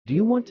Do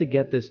you want to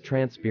get this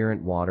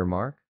transparent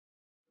watermark?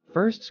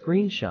 First,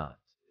 screenshot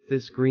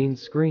this green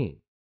screen.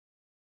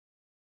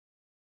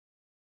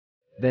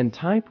 Then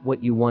type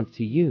what you want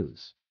to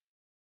use.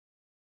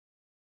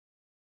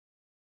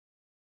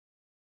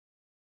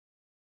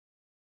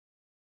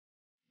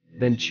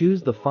 Then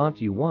choose the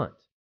font you want.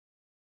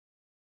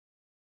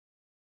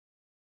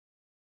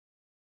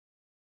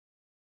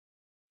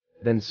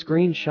 Then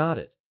screenshot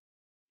it.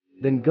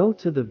 Then go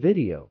to the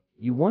video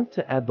you want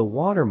to add the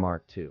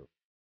watermark to.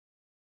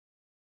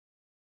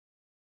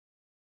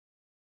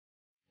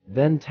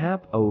 Then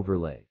tap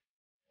Overlay.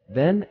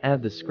 Then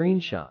add the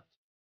screenshot.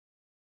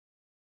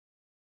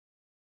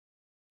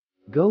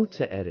 Go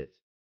to Edit.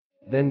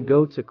 Then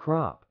go to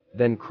Crop.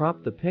 Then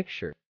crop the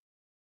picture.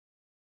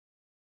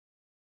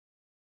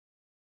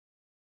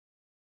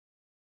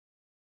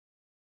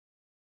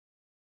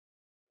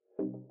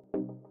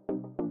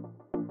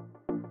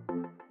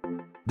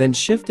 Then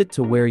shift it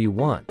to where you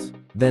want.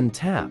 Then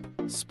tap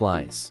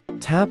Splice.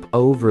 Tap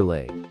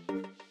Overlay.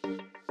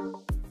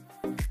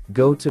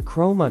 Go to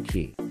Chroma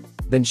key.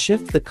 Then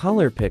shift the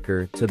color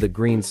picker to the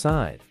green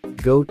side.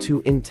 Go to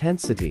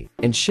Intensity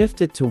and shift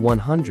it to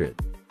 100.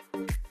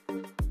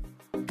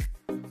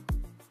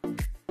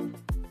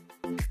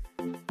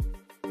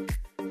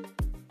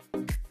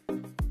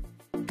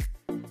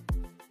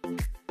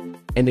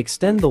 And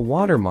extend the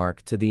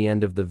watermark to the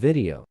end of the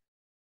video.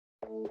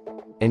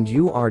 And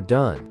you are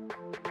done.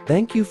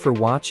 Thank you for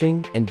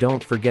watching and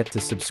don't forget to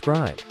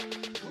subscribe.